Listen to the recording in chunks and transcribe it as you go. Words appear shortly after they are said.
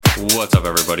What's up,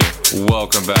 everybody?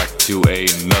 Welcome back to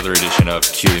another edition of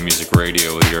Q the Music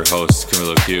Radio with your host,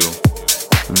 Camilo Q.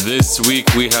 This week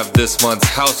we have this month's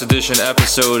House Edition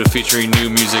episode featuring new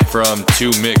music from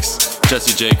 2Mix,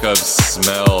 Jesse Jacobs,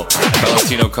 Smell,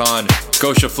 Valentino Khan,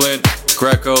 Gosha Flint,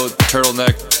 Greco,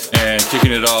 Turtleneck, and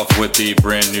kicking it off with the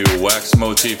brand new Wax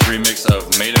Motif remix of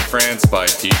Made in France by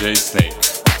DJ Snake.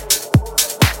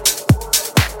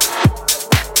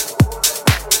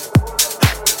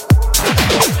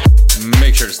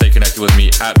 Make sure to stay connected with me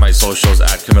at my socials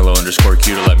at Camilo_Q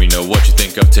to let me know what you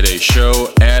think of today's show,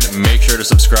 and make sure to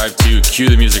subscribe to Q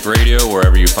the Music Radio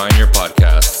wherever you find your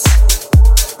podcasts.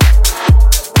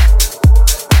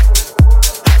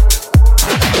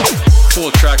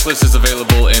 Full track list is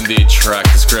available in the track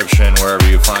description wherever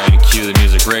you find Q the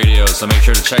Music Radio, so make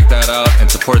sure to check that out and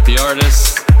support the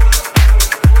artists.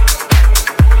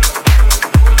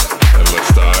 And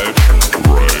let's dive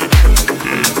right in.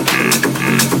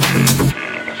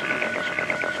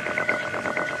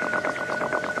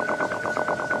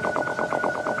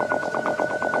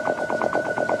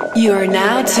 You are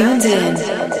now tuned in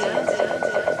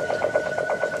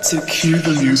to Q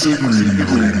the Music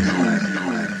Radio.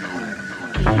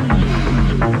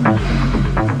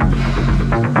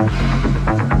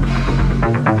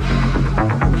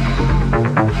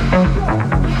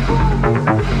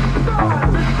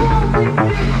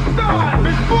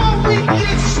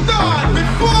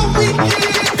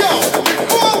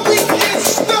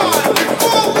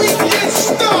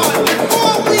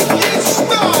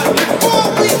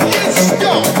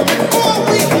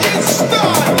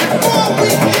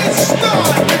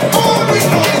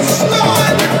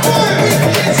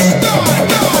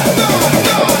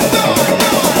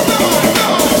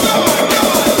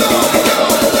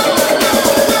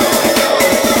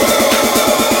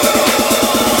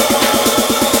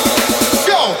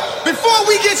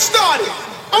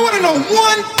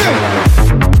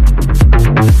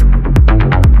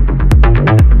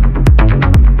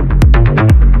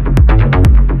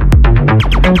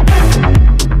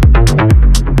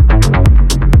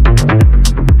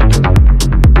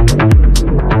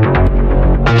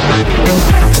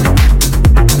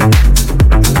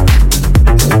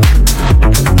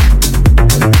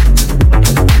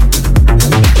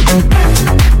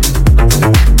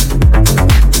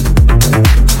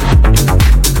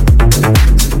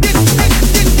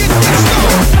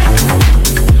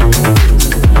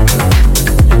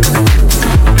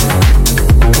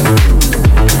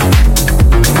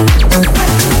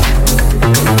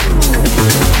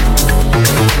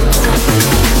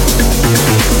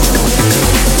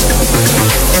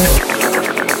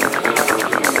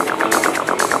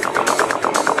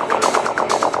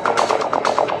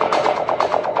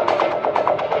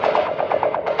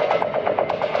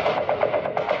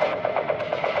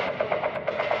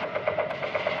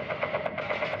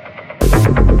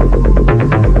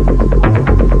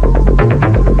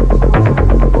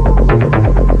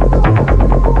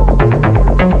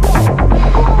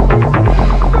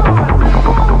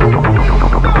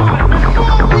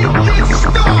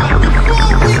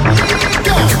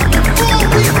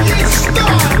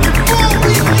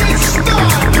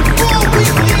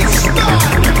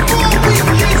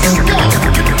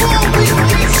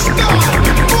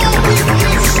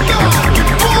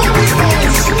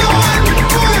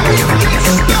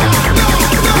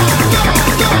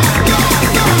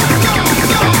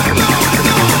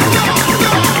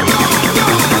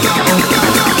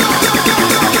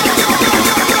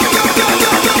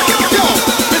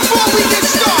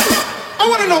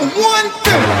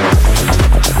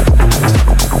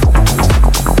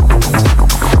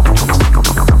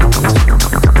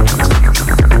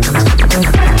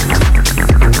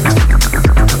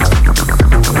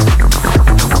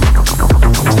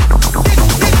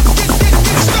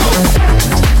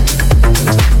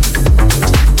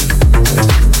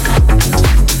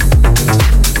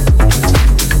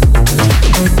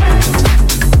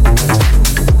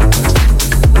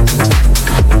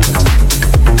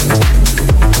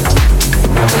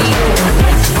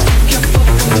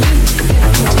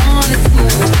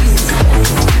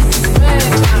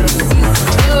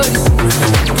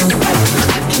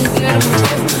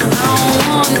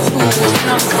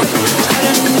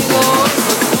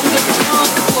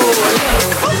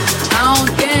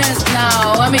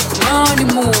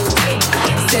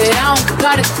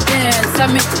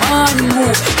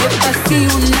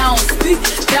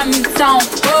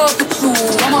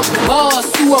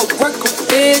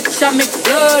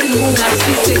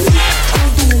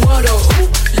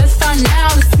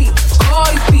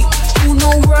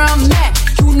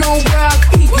 Where I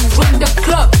be, you run the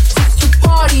club, it's your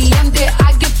party, I'm there,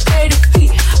 I get paid to pee.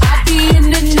 I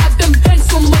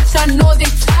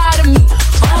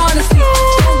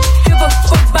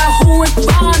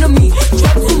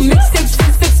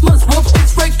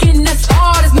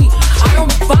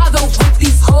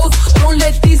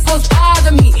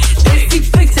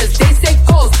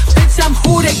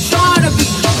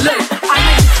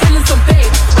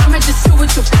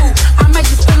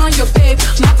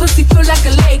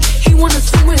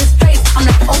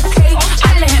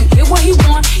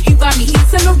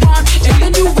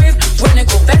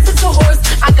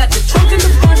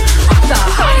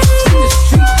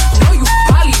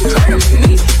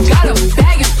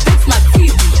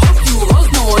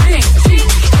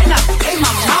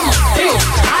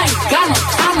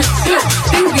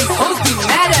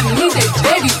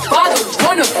baby father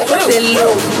wanna feel. That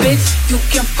little bitch, you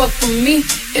can fuck with me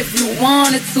if you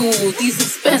wanted to. These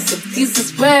expensive, these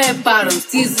is red bottoms,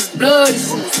 these is bloody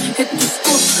shoes. Hit the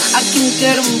school, I can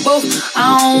get them both,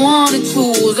 I don't wanna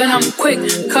choose. And I'm quick,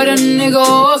 cut a nigga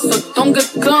off, so don't get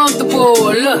comfortable.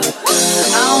 Look,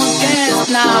 I don't dance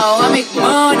now, I make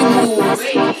money move.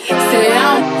 Say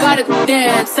I don't gotta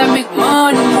dance, I make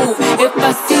money move. If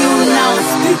I see you now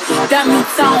speak, that means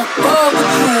I don't fuck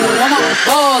with you. I'm a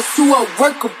boss, you a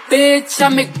worker, bitch, I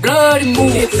make bloody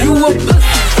move. If you a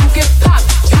pussy, you get popped.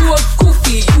 You a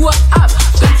goofy, you a op.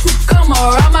 Don't you come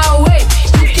around my way,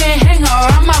 you can't hang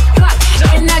around my block.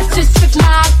 And I just check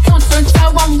my account, turns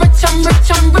out I'm rich, I'm rich,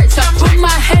 I'm rich. I put my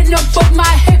hand above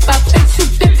my hip, I bet you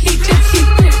dip, he dip, he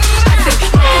dip. I say,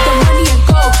 get the money and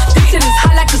go, this shit is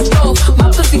hot like a stove. My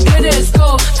pussy good as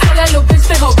gold, tell that little bitch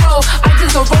to go roll. I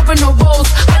just a rope and no rolls,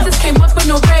 I just came up in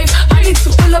no rave. I need to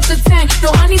pull up the tank, no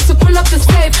I need to pull up the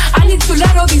safe. I need to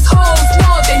let all these hoes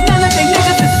know they none of they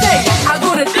niggas is safe. I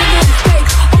go to dinner and steak,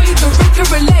 only the rich can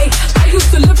relate. I used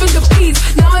to live in the peace,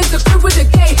 now it's the crib with a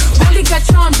gay. Really got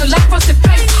charms, the life was the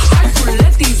face. Hard to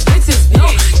let these bitches know,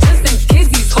 just in case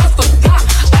these hoes forgot.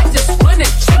 I just wanna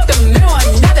check the mail,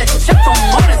 another check from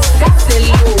Mona. That's a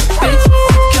little bitch,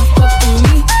 you can fuck with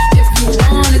me if you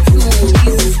wanted to.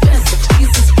 These expensive,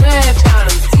 these is red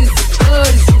bottoms, these is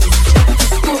bloody shoes. At the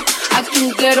school, I can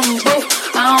get them both,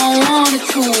 I don't wanna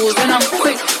choose. And I'm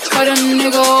quick, cut a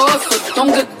nigga off, so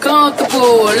don't get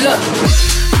comfortable. Look,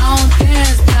 I don't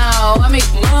dance now, I make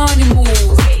money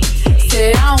move.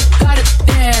 Say I don't gotta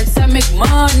dance, I make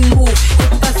money move.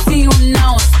 If I see you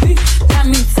now speak, that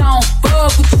means I don't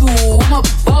fuck with you. I'm a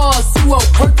boss, you a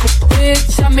worker,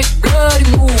 bitch, I make bloody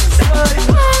moves. I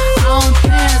don't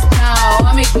dance now,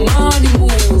 I make money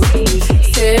move.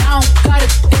 Say I don't gotta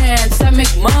dance, I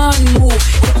make money move.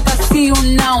 If I see you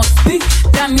now speak,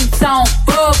 that means I don't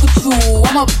fuck with you.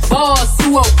 I'm a boss,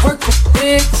 you a worker,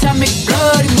 bitch, I make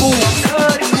bloody moves.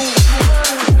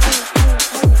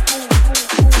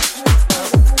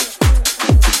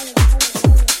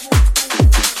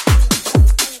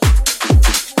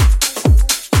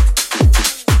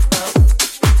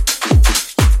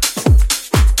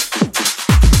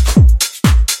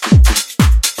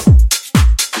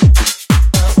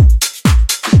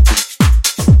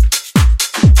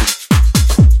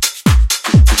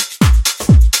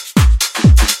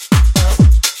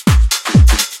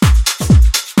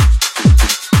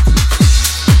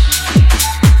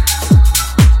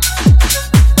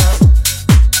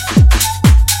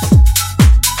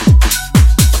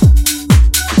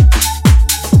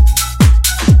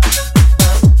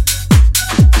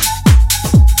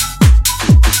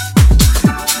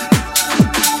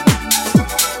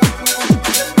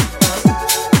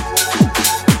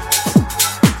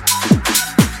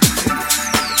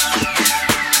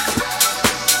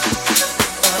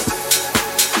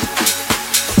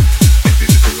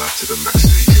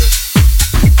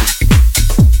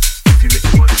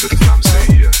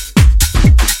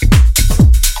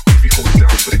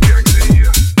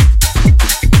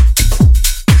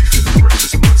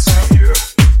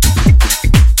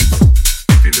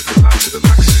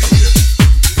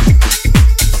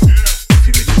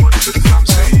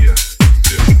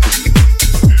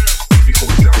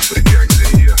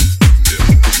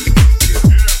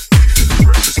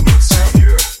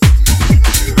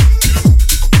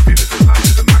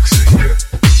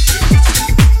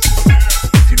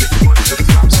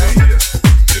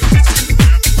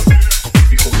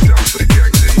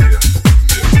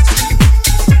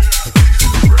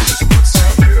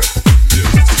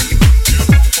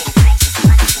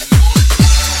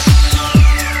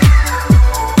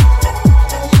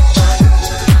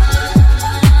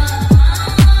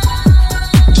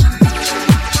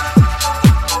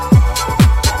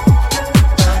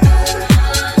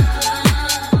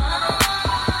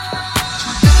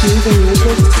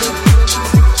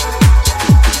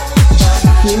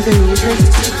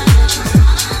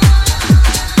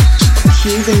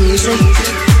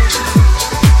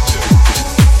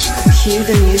 Cue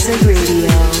the Music Radio.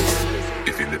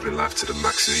 If you're living life to the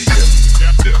max, say yeah.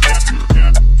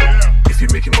 If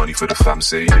you're making money for the fam,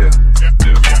 say yeah.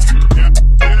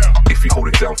 If you hold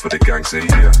it down for the gang, say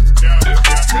yeah.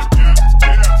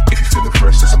 If you feeling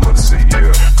fresh as a month, say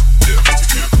yeah.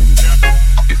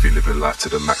 If you're living life to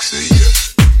the max, say yeah.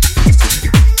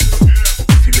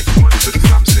 If you're making money for the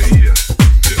fam, say yeah.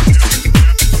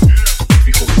 If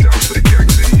you hold it down for the gang,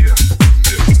 say yeah.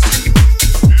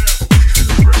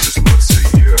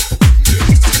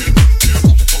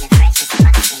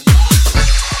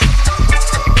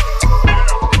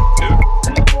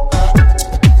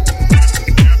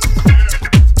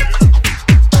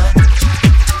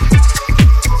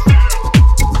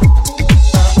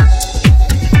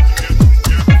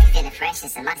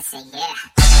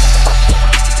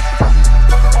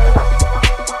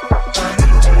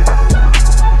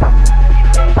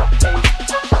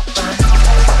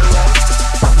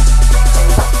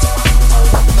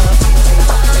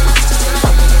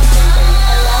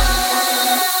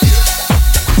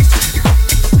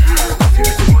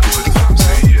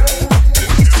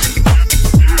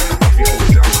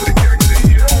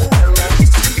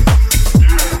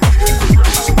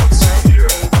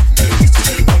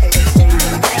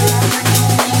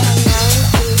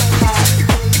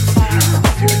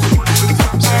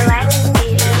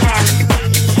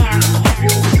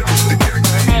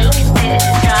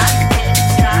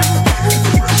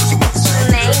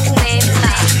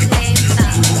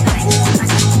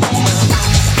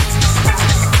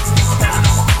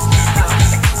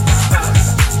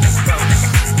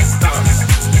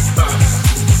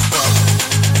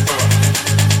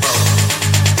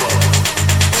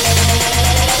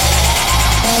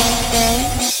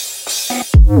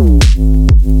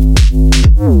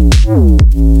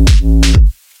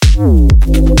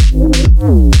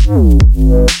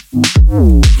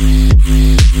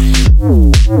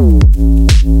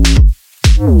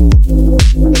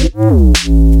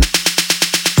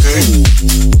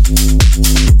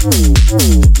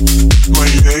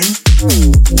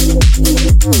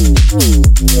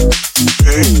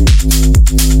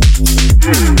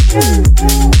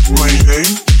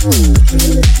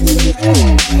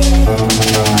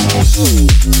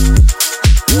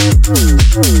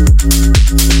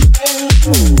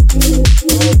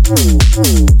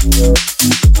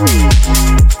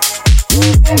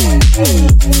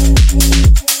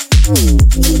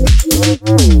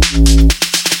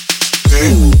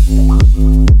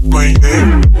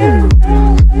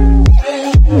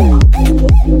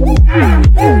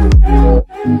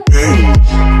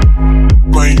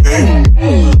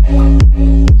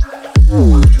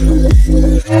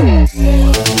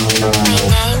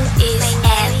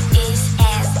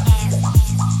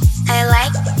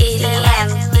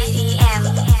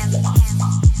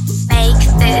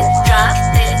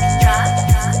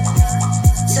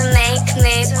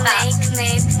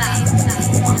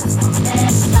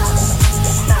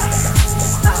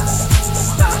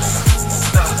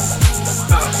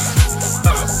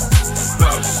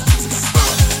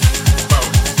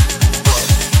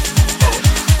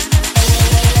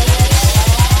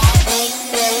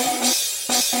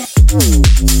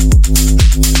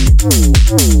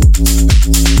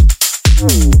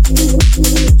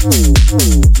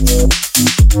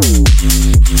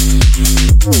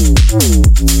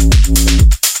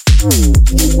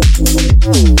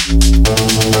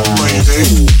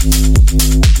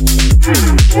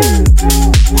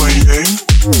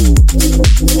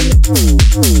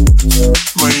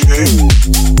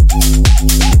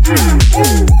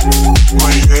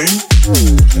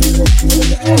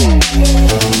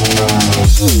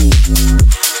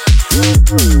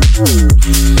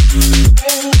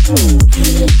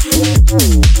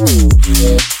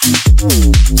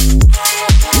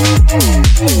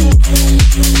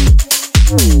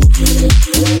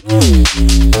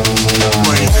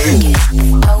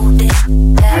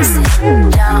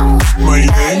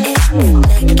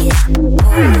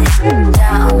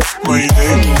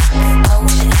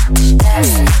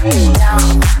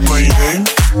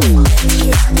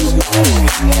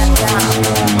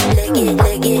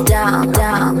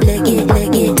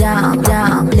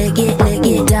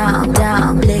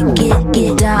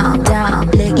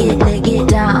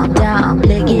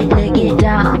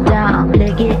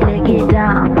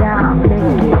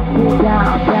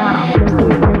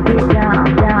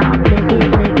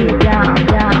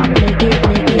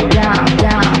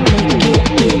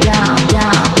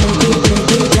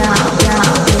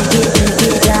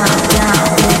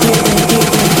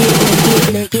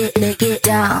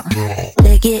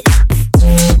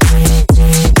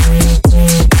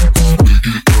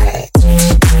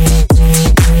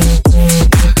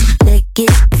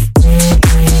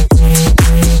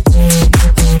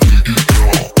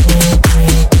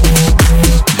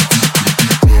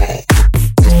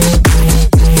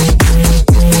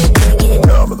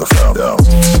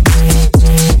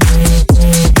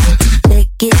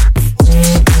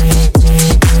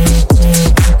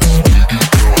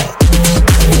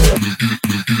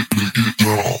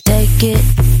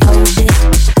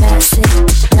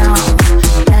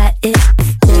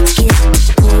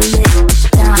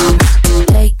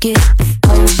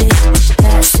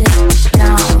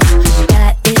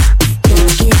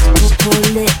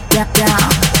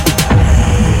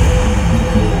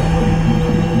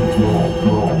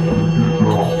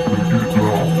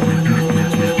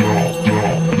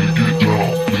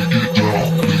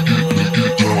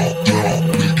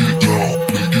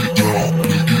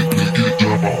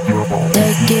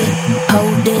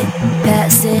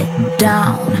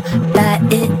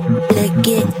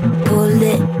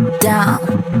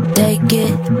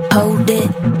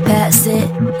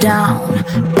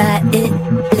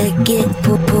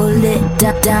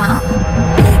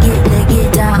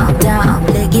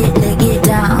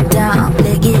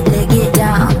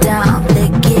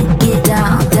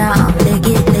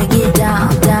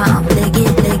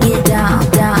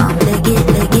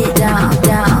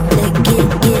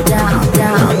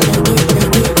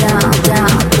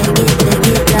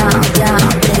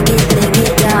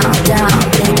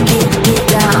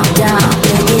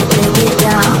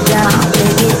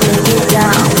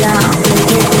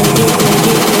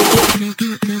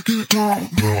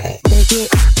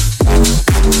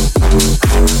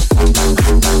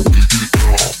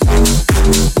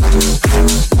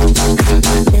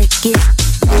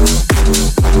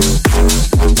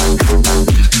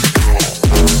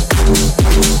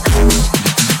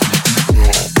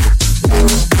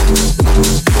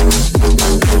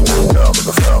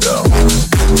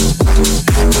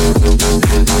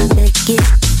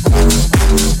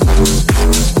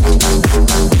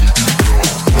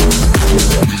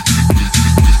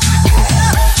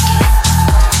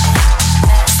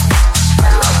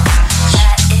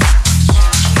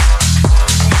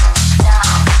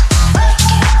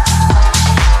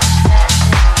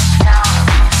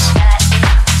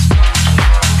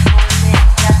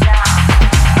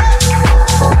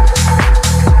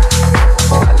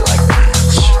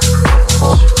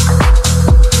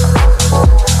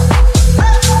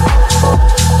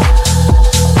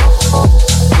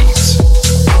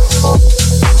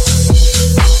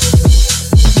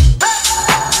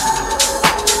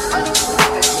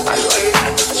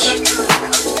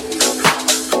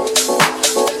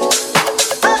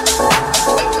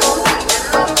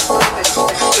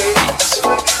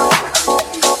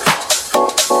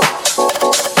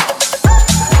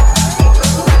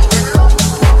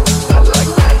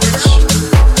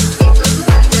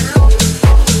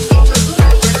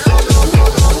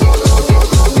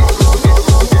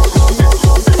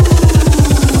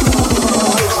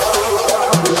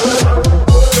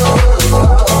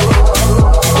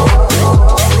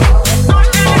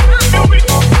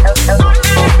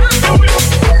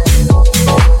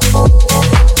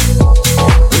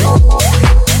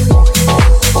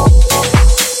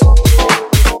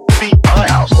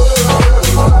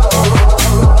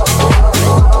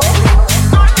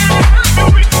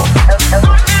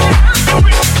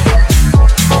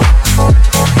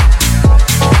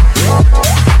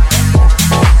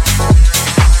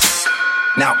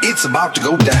 Now it's about to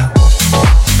go down.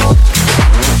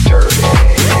 Dirty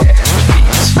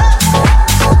beats.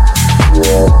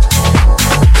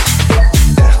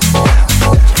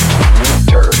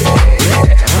 Dirty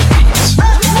beats.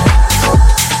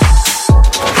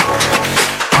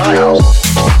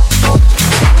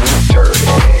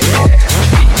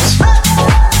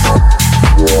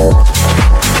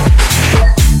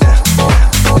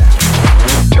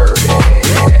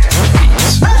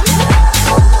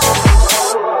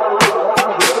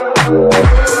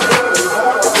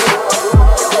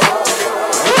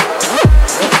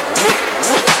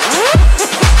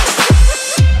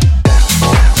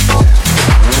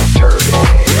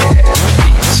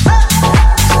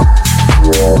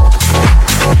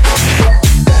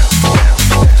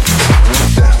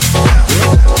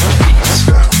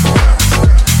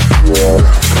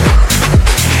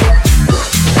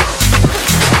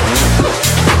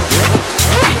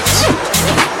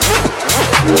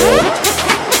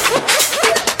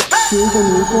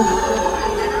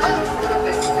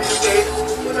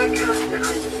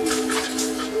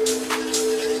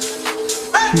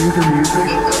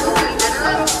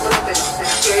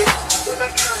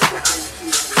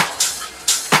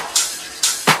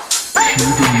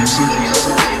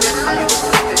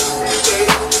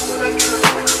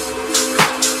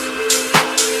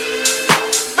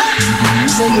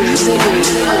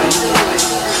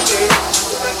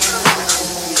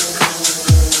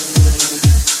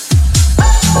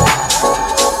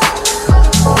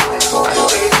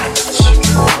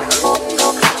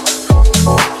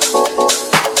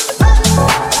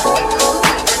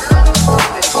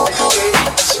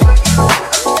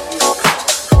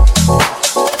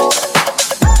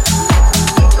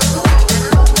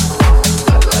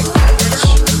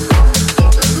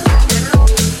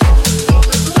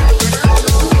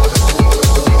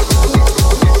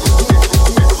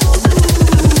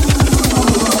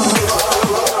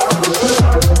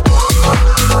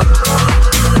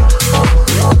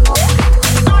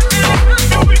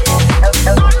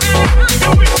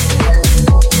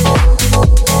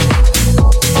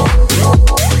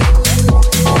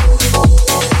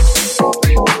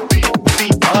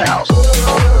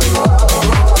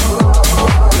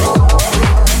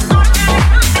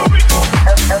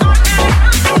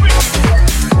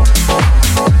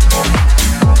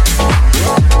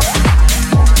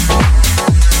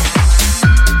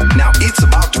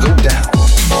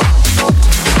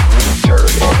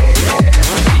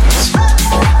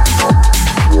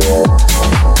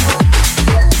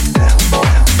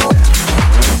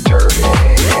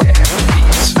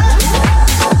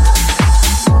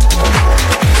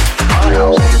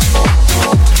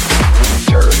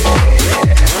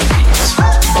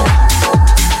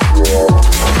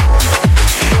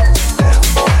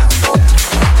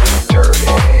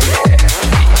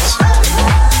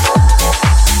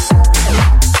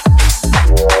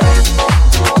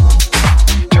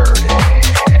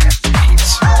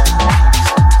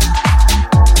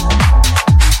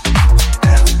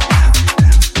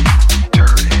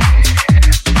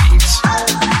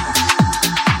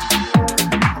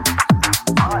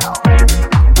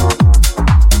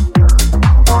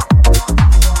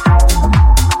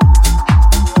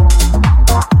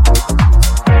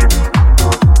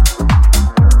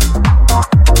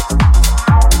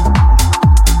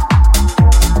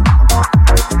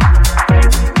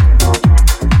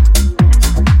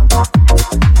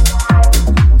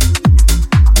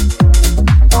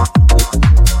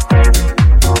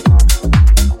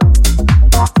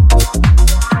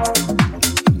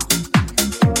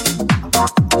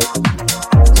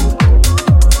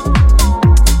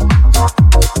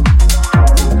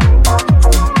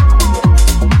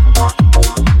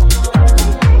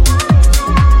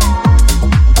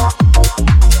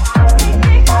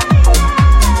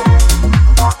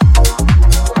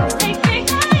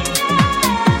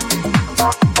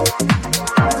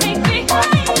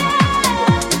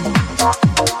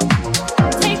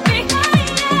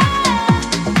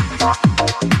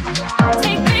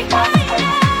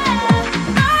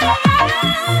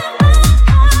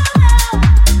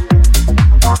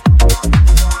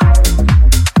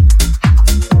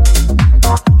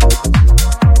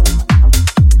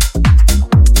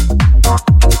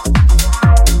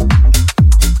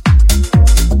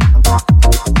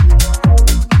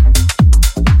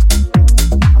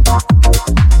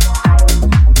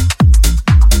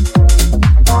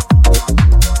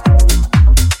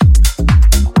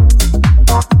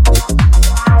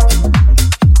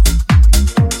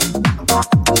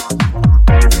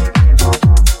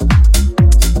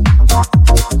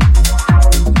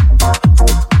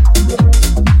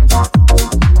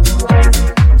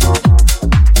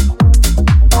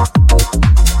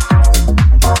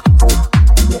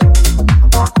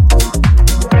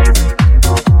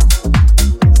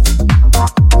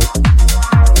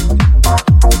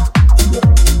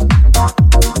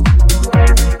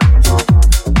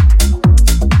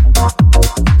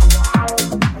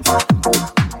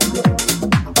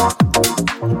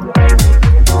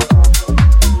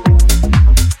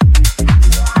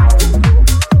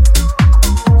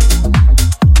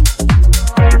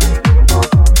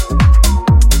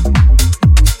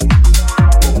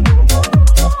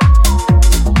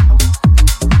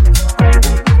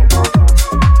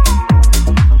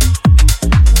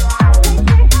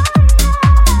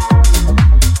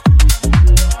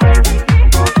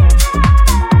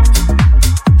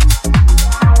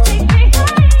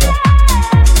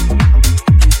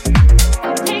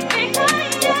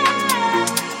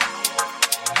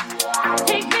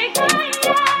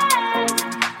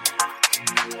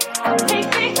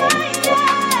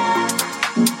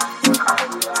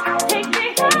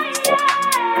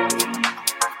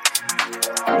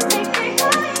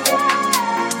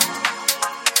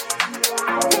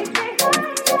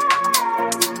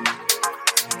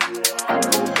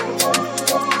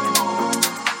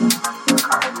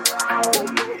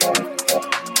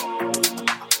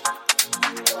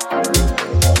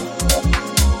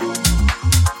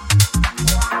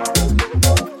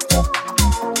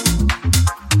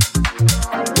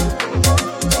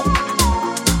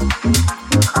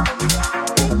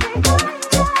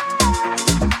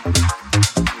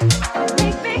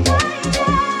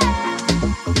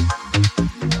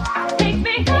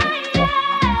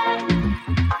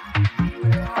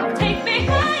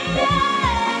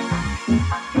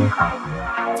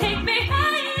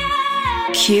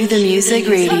 Cue the Music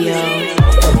Radio.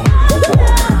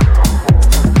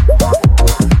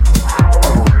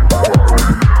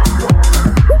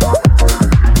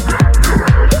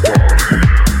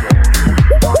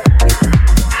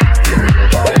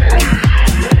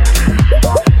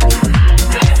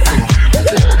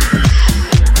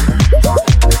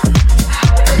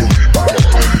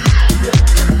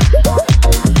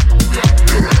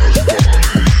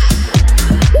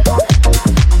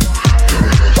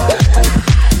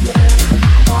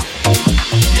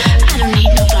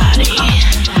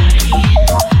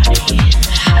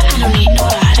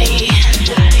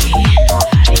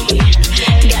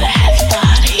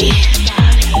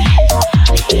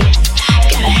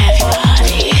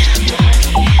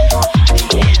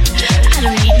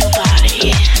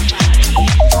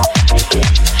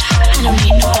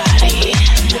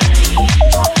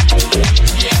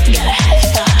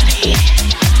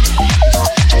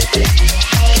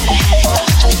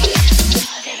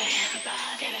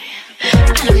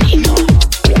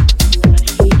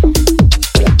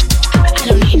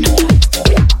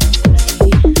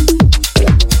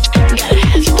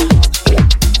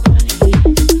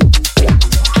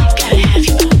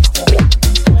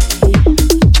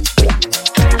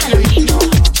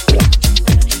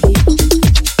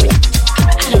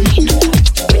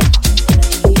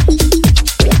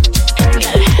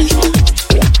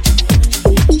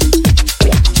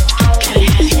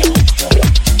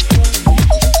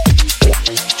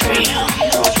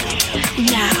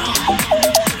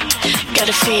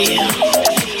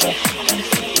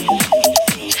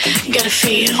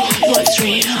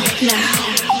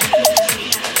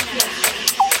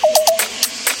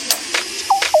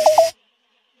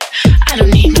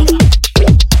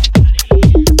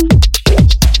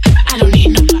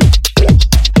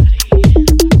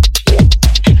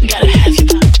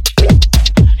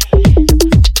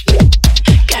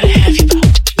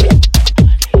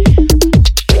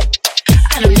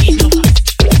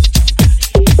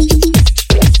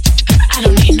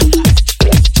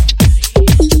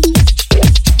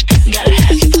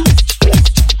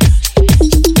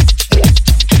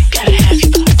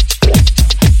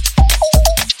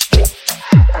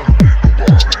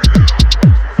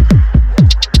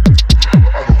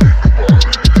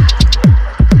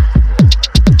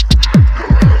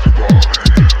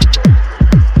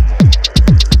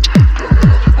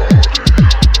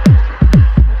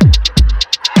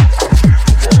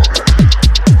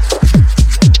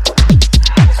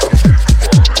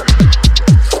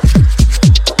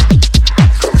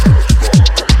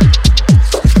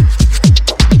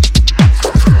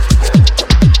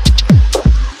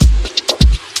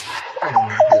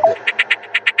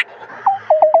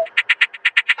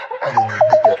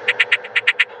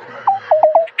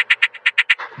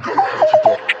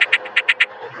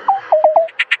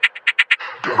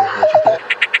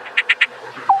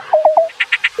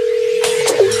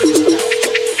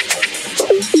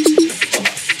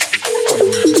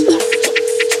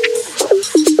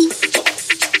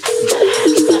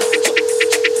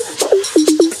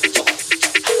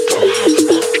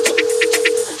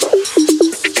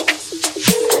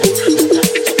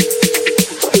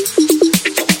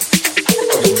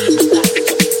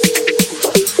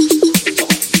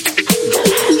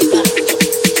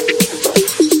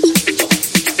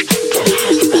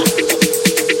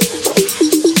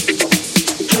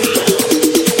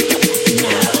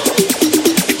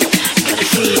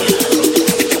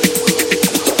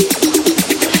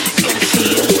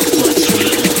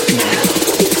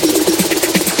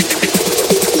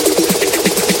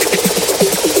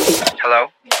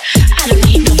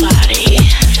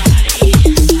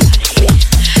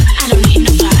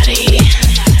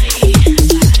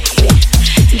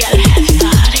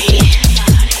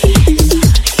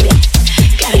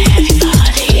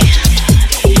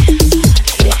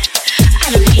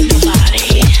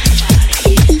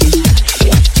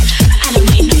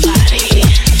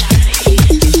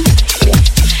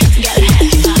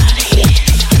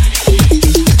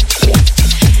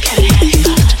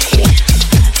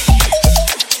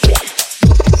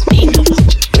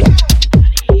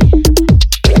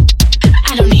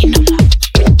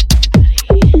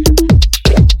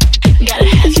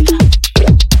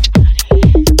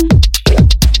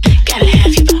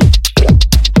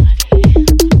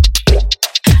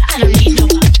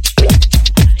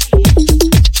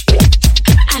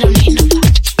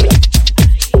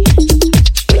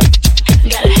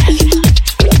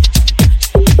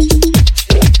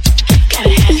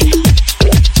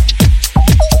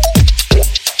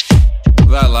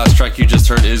 track you just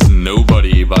heard is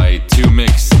Nobody by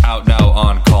 2Mix, out now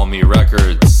on Call Me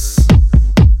Records.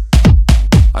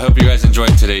 I hope you guys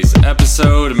enjoyed today's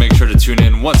episode. Make sure to tune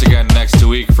in once again next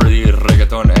week for the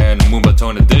Reggaeton and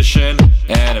Moombahton edition.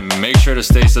 And make sure to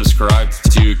stay subscribed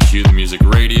to Cue the Music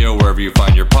Radio wherever you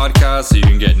find your podcast so you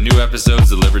can get new episodes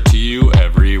delivered to you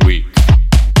every week.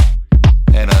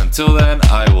 And until then,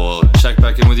 I will check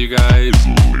back in with you guys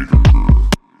later.